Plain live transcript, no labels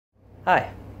Hi,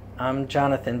 I'm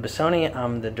Jonathan Bessone.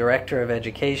 I'm the Director of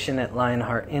Education at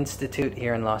Lionheart Institute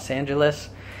here in Los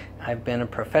Angeles. I've been a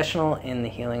professional in the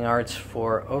healing arts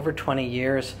for over 20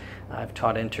 years. I've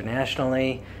taught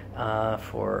internationally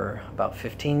for about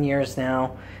 15 years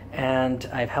now, and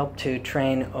I've helped to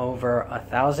train over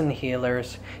 1,000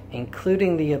 healers,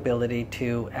 including the ability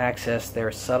to access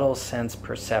their subtle sense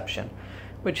perception,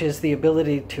 which is the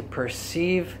ability to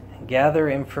perceive, gather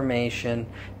information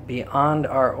beyond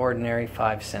our ordinary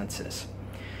five senses.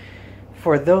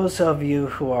 For those of you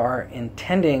who are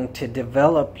intending to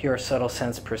develop your subtle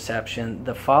sense perception,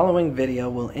 the following video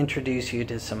will introduce you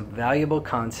to some valuable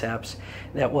concepts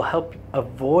that will help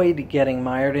avoid getting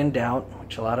mired in doubt,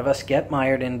 which a lot of us get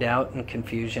mired in doubt and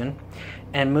confusion,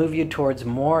 and move you towards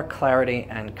more clarity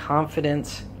and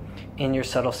confidence in your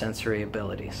subtle sensory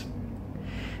abilities.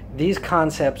 These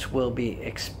concepts will be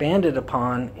expanded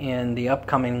upon in the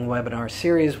upcoming webinar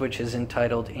series, which is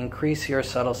entitled Increase Your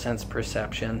Subtle Sense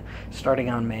Perception, starting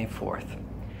on May 4th.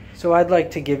 So I'd like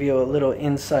to give you a little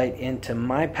insight into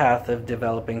my path of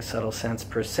developing subtle sense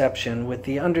perception, with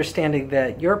the understanding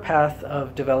that your path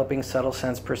of developing subtle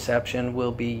sense perception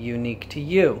will be unique to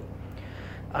you.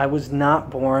 I was not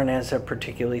born as a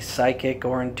particularly psychic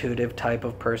or intuitive type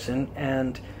of person,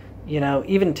 and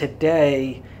even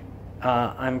today,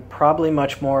 I'm probably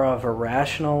much more of a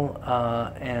rational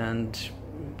and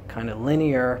kind of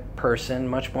linear person,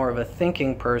 much more of a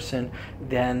thinking person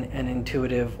than an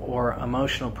intuitive or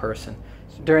emotional person.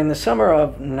 During the summer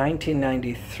of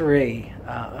 1993,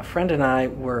 a friend and I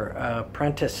were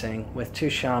apprenticing with two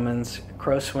shamans,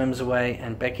 Crow Swims Away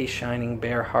and Becky Shining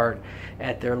Bear Heart,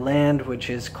 at their land, which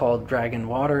is called Dragon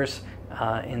Waters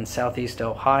in southeast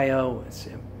Ohio. It's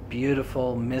a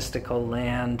beautiful, mystical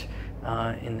land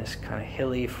in this kind of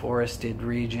hilly, forested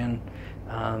region,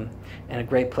 and a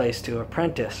great place to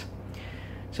apprentice.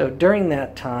 So during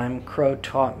that time, Crow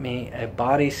taught me a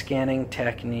body scanning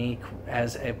technique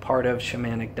as a part of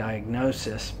shamanic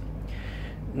diagnosis.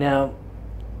 Now,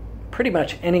 pretty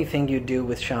much anything you do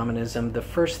with shamanism, the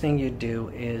first thing you do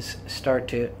is start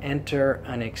to enter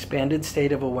an expanded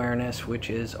state of awareness, which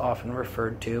is often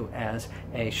referred to as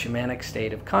a shamanic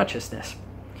state of consciousness.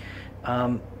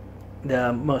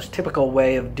 The most typical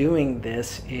way of doing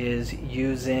this is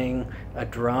using a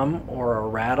drum or a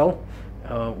rattle,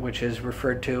 which is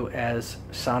referred to as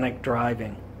sonic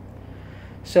driving.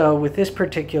 So with this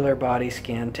particular body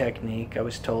scan technique, I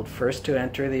was told first to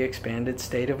enter the expanded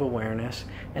state of awareness,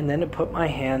 and then to put my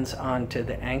hands onto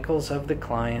the ankles of the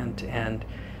client and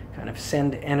kind of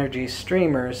send energy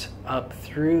streamers up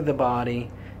through the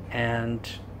body and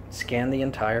scan the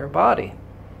entire body.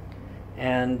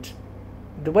 And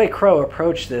the way Crow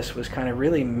approached this was kind of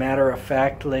really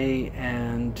matter-of-factly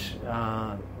and,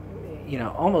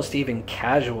 almost even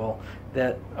casual,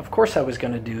 that of course I was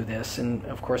going to do this, and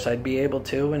of course I'd be able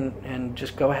to, and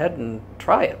just go ahead and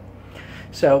try it.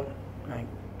 So I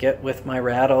get with my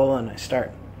rattle and I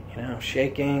start,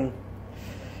 shaking,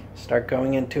 start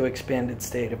going into expanded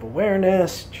state of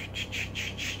awareness.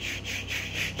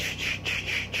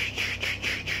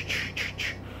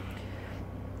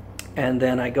 And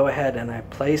then I go ahead and I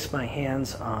place my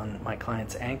hands on my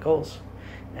client's ankles,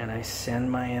 and I send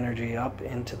my energy up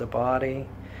into the body,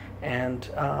 and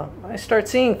I start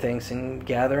seeing things and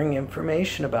gathering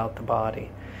information about the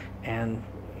body. And,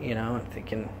 I'm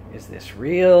thinking, is this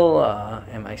real?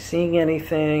 Am I seeing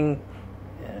anything?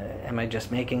 Am I just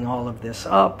making all of this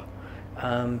up?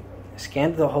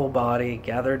 Scanned the whole body,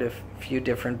 gathered a few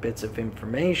different bits of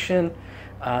information,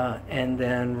 and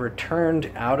then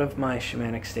returned out of my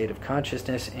shamanic state of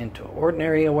consciousness into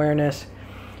ordinary awareness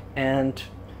and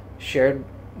shared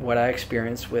what I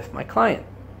experienced with my client.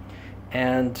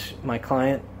 And my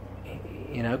client,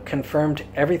 confirmed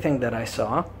everything that I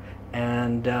saw,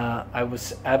 and I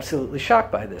was absolutely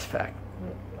shocked by this fact.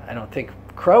 I don't think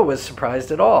Crow was surprised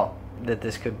at all that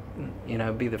this could,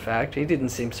 be the fact. He didn't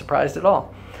seem surprised at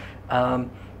all.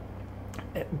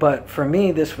 But for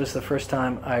me, this was the first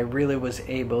time I really was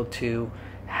able to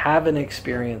have an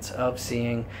experience of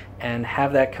seeing and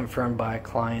have that confirmed by a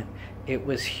client. It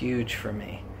was huge for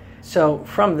me. So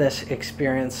from this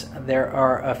experience, there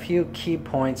are a few key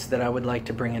points that I would like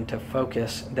to bring into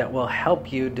focus that will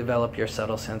help you develop your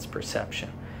subtle sense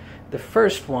perception. The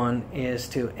first one is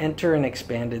to enter an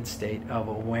expanded state of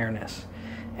awareness.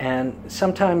 And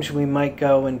sometimes we might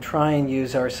go and try and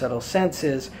use our subtle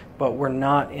senses, but we're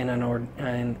not in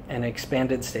an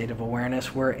expanded state of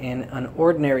awareness. We're in an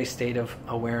ordinary state of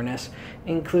awareness,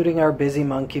 including our busy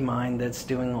monkey mind that's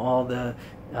doing all the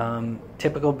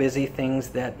typical busy things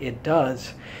that it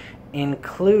does,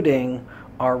 including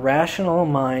our rational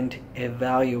mind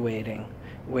evaluating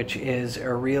which is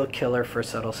a real killer for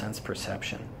subtle sense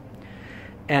perception.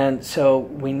 And so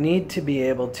we need to be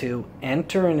able to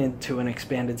enter into an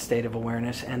expanded state of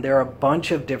awareness, and there are a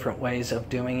bunch of different ways of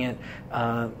doing it.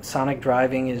 Sonic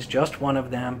driving is just one of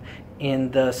them.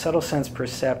 In the subtle sense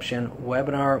perception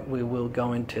webinar, we will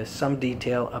go into some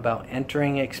detail about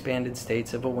entering expanded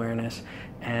states of awareness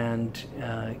and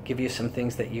give you some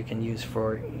things that you can use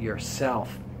for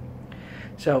yourself.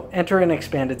 So enter an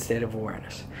expanded state of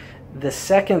awareness. The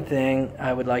second thing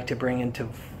I would like to bring into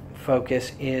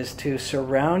focus is to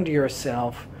surround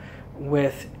yourself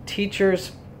with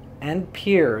teachers and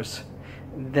peers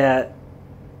that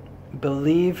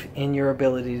believe in your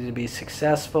ability to be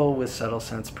successful with subtle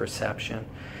sense perception.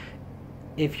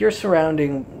 If you're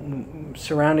surrounding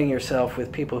yourself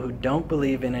with people who don't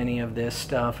believe in any of this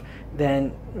stuff,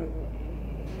 then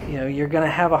you're going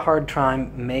to have a hard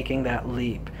time making that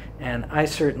leap. And I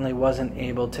certainly wasn't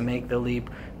able to make the leap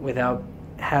without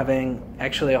having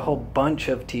actually a whole bunch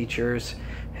of teachers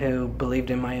who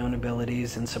believed in my own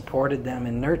abilities and supported them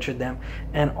and nurtured them,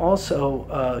 and also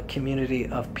a community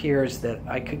of peers that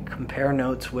I could compare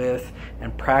notes with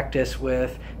and practice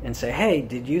with and say, hey,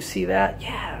 did you see that?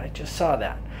 Yeah, I just saw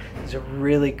that. It's a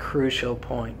really crucial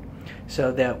point.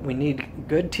 So that we need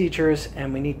good teachers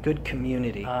and we need good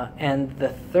community. And the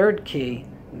third key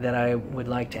that I would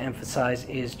like to emphasize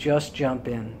is just jump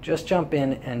in. Just jump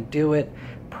in and do it.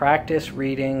 Practice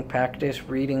reading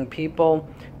people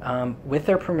with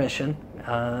their permission.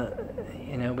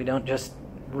 We don't just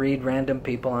read random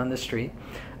people on the street.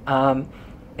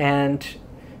 And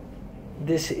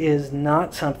this is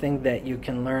not something that you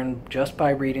can learn just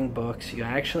by reading books. You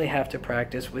actually have to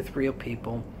practice with real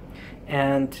people.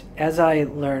 And as I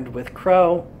learned with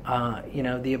Crow,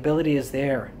 the ability is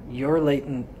there. Your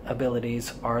latent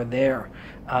abilities are there.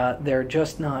 They're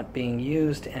just not being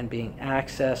used and being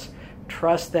accessed.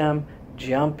 Trust them,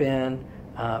 jump in,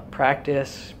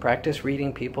 practice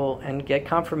reading people, and get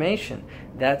confirmation.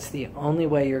 That's the only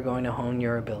way you're going to hone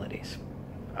your abilities.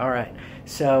 All right,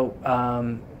 so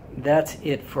that's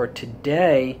it for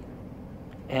today.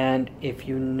 And if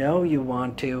you know you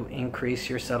want to increase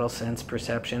your subtle sense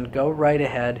perception, go right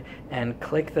ahead and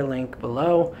click the link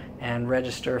below and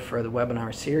register for the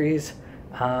webinar series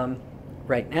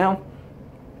right now.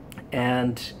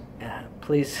 And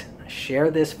please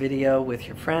share this video with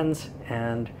your friends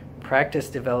and practice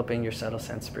developing your subtle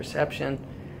sense perception.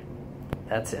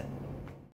 That's it.